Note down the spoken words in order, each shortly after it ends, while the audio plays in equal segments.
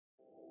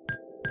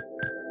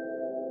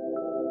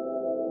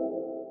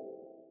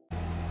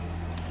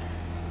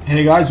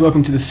Hey guys,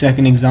 welcome to the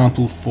second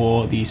example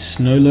for the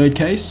snow load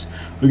case.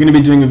 We're going to be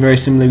doing a very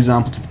similar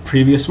example to the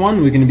previous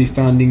one. We're going to be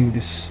finding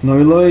the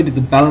snow load, the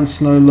balanced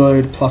snow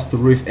load, plus the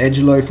roof edge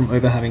load from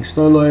overhanging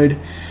snow load.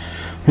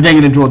 We're then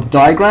going to draw the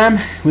diagram.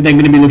 We're then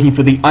going to be looking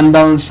for the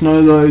unbalanced snow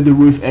load, the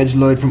roof edge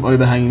load from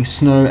overhanging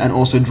snow, and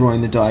also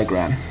drawing the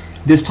diagram.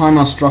 This time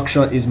our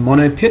structure is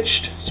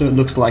mono-pitched, so it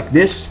looks like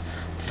this.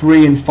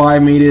 3 and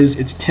 5 meters,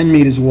 it's 10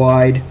 meters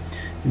wide.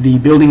 The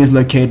building is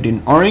located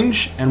in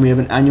orange, and we have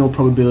an annual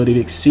probability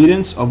of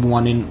exceedance of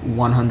 1 in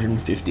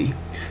 150.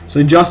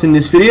 So just in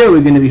this video,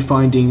 we're going to be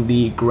finding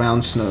the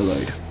ground snow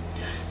load.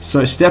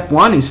 So step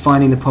 1 is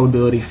finding the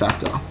probability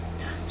factor.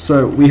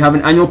 So we have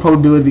an annual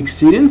probability of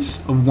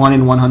exceedance of 1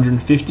 in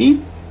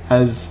 150,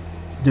 as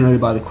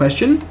denoted by the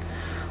question.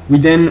 We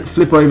then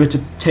flip over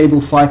to table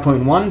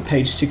 5.1,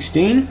 page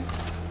 16.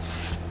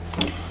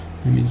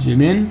 Let me zoom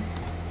in.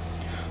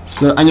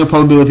 So annual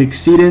probability of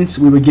exceedance,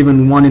 we were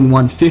given 1 in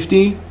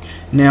 150.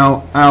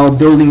 Now our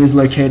building is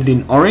located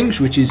in orange,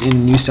 which is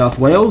in New South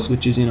Wales,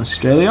 which is in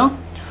Australia.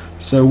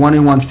 So 1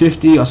 in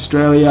 150,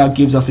 Australia,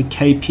 gives us a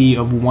KP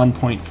of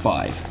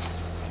 1.5.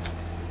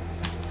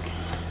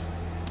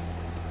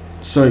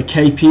 So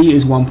KP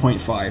is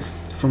 1.5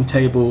 from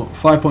table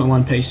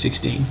 5.1, page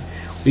 16.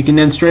 We can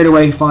then straight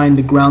away find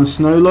the ground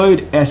snow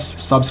load,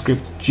 S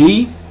subscript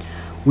G.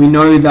 We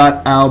know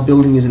that our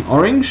building is in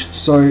orange.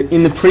 So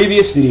in the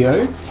previous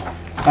video,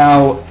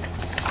 our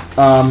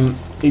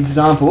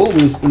example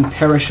was in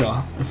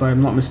Perisher, if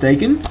I'm not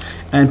mistaken,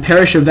 and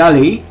Perisher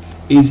Valley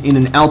is in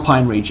an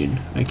alpine region.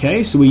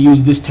 Okay, so we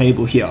use this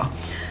table here.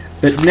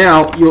 But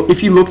now,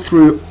 if you look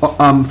through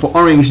for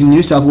orange in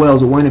New South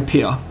Wales, it won't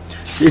appear.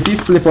 So if you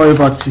flip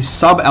over to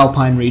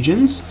subalpine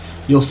regions,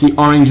 you'll see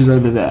orange is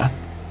over there.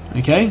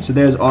 Okay, so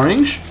there's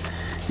orange.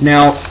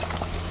 Now,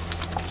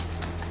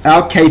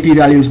 our KP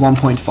value is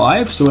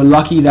 1.5, so we're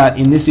lucky that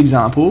in this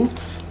example,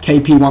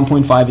 KP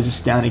 1.5 is a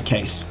standard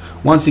case.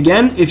 Once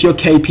again, if your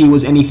KP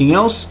was anything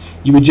else,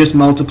 you would just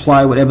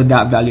multiply whatever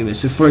that value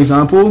is. So for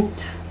example,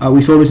 we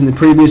saw this in the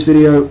previous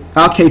video,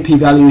 our KP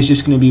value is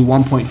just going to be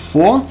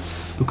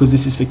 1.4, because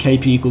this is for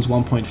KP equals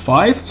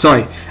 1.5.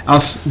 Sorry, our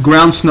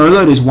ground snow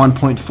load is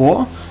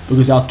 1.4,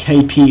 because our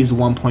KP is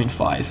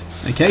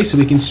 1.5. Okay, so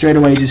we can straight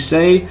away just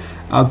say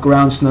our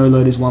ground snow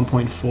load is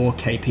 1.4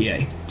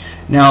 kPa.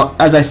 Now,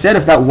 as I said,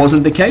 if that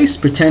wasn't the case,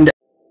 pretend